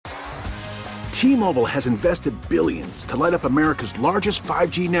T-Mobile has invested billions to light up America's largest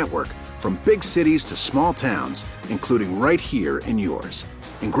 5G network, from big cities to small towns, including right here in yours.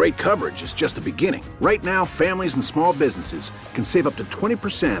 And great coverage is just the beginning. Right now, families and small businesses can save up to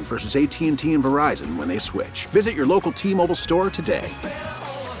 20% versus AT&T and Verizon when they switch. Visit your local T-Mobile store today.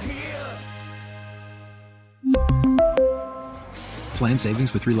 Plan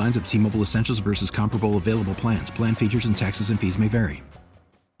savings with 3 lines of T-Mobile Essentials versus comparable available plans. Plan features and taxes and fees may vary.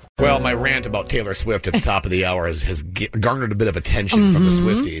 Well, my rant about Taylor Swift at the top of the hour has garnered a bit of attention from the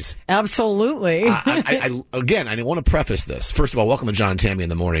Swifties. Absolutely. I want to preface this. First of all, welcome to John and Tammy in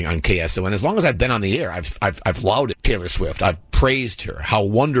the morning on KSON. As long as I've been on the air, I've lauded Taylor Swift. I've praised her, how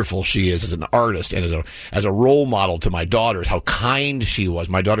wonderful she is as an artist and as a role model to my daughters, how kind she was.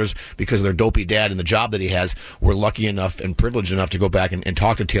 My daughters, because of their dopey dad and the job that he has, were lucky enough and privileged enough to go back and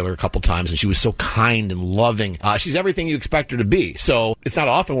talk to Taylor a couple times, and she was so kind and loving. She's everything you expect her to be. So it's not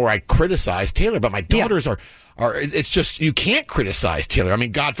often where I criticize Taylor, but my daughters are it's just, you can't criticize Taylor. I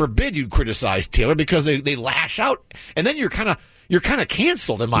mean, God forbid you criticize Taylor, because they lash out, and then you're kind of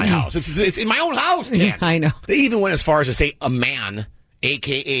canceled in my house. It's in my own house, Tammy. I know. They even went as far as to say a man,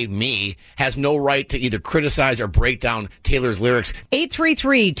 a.k.a. me, has no right to either criticize or break down Taylor's lyrics.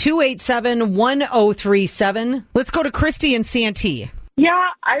 833-287-1037. Let's go to Christy in Santee. Yeah,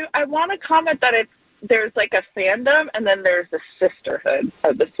 I want to comment that there's like a fandom, and then there's the sisterhood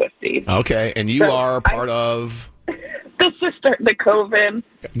of the Swifties. Okay, and you are part of... The Coven.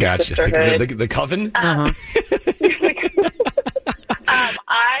 Gotcha. The Coven? I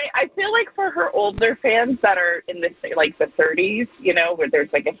feel like for her older fans that are in this, like the 30s, where there's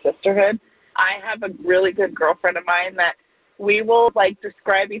like a sisterhood, I have a really good girlfriend of mine that we will like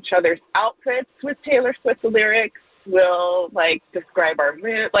describe each other's outfits with Taylor Swift lyrics. We'll like describe our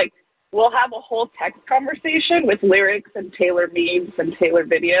mood. Like, we'll have a whole text conversation with lyrics and Taylor memes and Taylor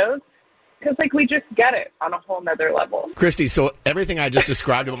videos. Because, like, we just get it on a whole nother level. Christy, so everything I just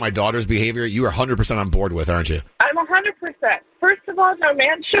described about my daughter's behavior, you are 100% on board with, aren't you? I'm 100%. First of all, no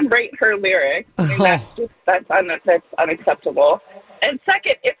man should rate her lyrics. I mean, that's unacceptable. And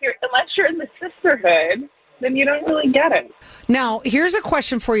second, unless you're in the sisterhood, then you don't really get it. Now, here's a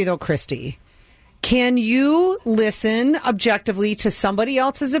question for you, though, Christy. Can you listen objectively to somebody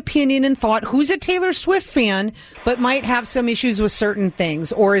else's opinion and thought who's a Taylor Swift fan but might have some issues with certain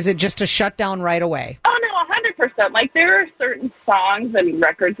things? Or is it just a shutdown right away? Oh, no, 100%. Like, there are certain songs and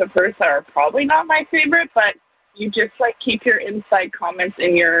records of hers that are probably not my favorite, but you just, like, keep your inside comments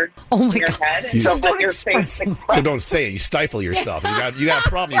in your head. And don't let your face express. So don't say it. You stifle yourself. You got a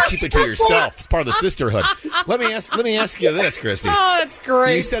problem. You keep it to yourself. It's part of the sisterhood. Let me ask you this, Christy. Oh, that's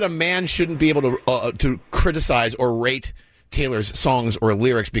great. You said a man shouldn't be able to criticize or rate Taylor's songs or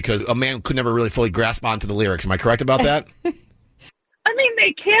lyrics because a man could never really fully grasp onto the lyrics. Am I correct about that? I mean,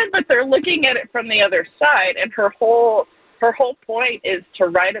 they can, but they're looking at it from the other side, and her whole point is to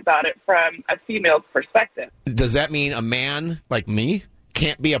write about it from a female's perspective. Does that mean a man like me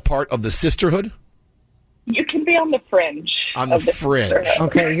can't be a part of the sisterhood? You can be on the fringe. On the fringe.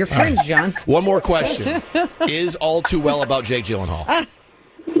 Okay, you're fringe, John. One more question. Is All Too Well about Jake Gyllenhaal?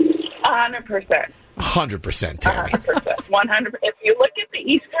 100%. 100%, Tammy. 100%. 100%. If you look at the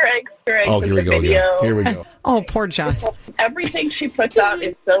Easter eggs here we in the go. video, Here we go. Oh, poor John. Everything she puts out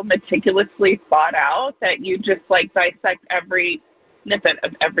is so meticulously thought out that you just like dissect every snippet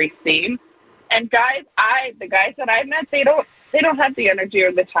of every scene. And the guys that I met, they don't have the energy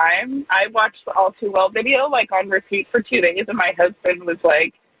or the time. I watched the All Too Well video like on repeat for 2 days, and my husband was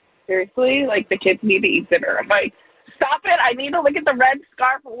like, seriously? Like, the kids need to eat dinner. I'm like, stop it. I need to look at the red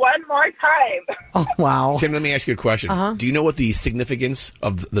scarf one more time. Oh, wow. Tim, let me ask you a question. Uh-huh. Do you know what the significance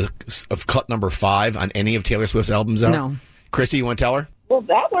of cut number 5 on any of Taylor Swift's albums are? No. Christy, you want to tell her? Well,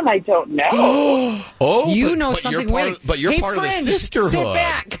 that one I don't know. You know something. But you're part of the sisterhood. Sit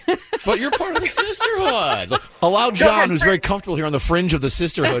back. But you're part of the sisterhood. Allow John, who's very comfortable here on the fringe of the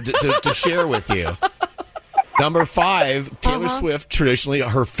sisterhood, to share with you. Number 5, Taylor Swift, traditionally,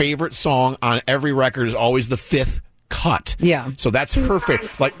 her favorite song on every record is always the 5th cut. Yeah. So that's her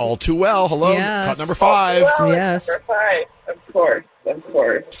favorite. Like All Too Well. Hello. Yes. Cut number 5. Yes. Number 5. Of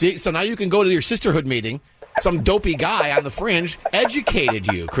course. See, so now you can go to your sisterhood meeting. Some dopey guy on the fringe educated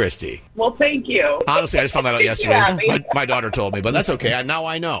you, Christy. Well, thank you. Honestly, I just found that out yesterday. My daughter told me, but that's okay. Now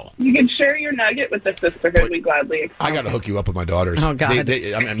I know. You can share your nugget with the sisterhood. We gladly accept. I got to hook you up with my daughters. Oh, God.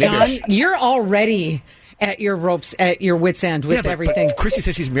 John, you're already at your ropes, at your wit's end with everything. But Christy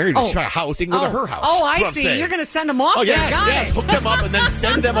said she's married. She's got a house. They can go to her house. Oh, I see. You're going to send them off? Oh, yes. Hook them up and then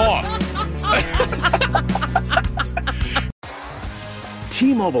send them off.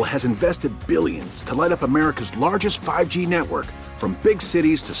 T-Mobile has invested billions to light up America's largest 5G network, from big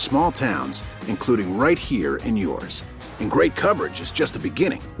cities to small towns, including right here in yours. And great coverage is just the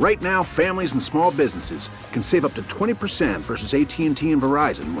beginning. Right now, families and small businesses can save up to 20% versus AT&T and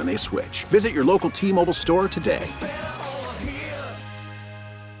Verizon when they switch. Visit your local T-Mobile store today.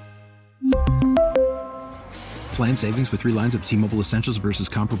 Plan savings with 3 lines of T-Mobile Essentials versus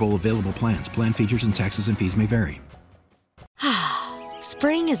comparable available plans. Plan features and taxes and fees may vary.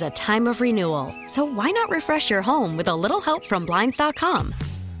 Spring is a time of renewal, so why not refresh your home with a little help from Blinds.com?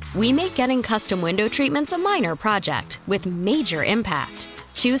 We make getting custom window treatments a minor project with major impact.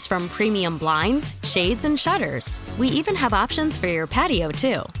 Choose from premium blinds, shades, and shutters. We even have options for your patio,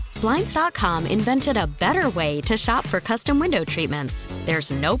 too. Blinds.com invented a better way to shop for custom window treatments. There's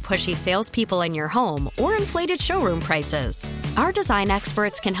no pushy salespeople in your home or inflated showroom prices. Our design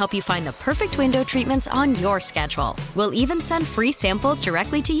experts can help you find the perfect window treatments on your schedule. We'll even send free samples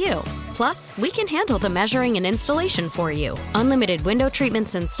directly to you. Plus, we can handle the measuring and installation for you. Unlimited window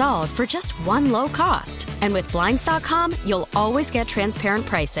treatments installed for just one low cost. And with Blinds.com, you'll always get transparent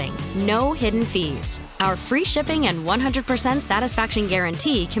pricing. No hidden fees. Our free shipping and 100% satisfaction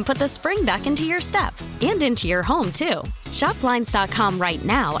guarantee can put the spring back into your step and into your home, too. Shop Blinds.com right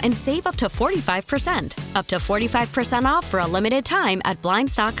now and save up to 45%. Up to 45% off for a limited time at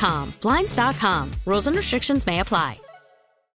Blinds.com. Blinds.com. Rules and restrictions may apply.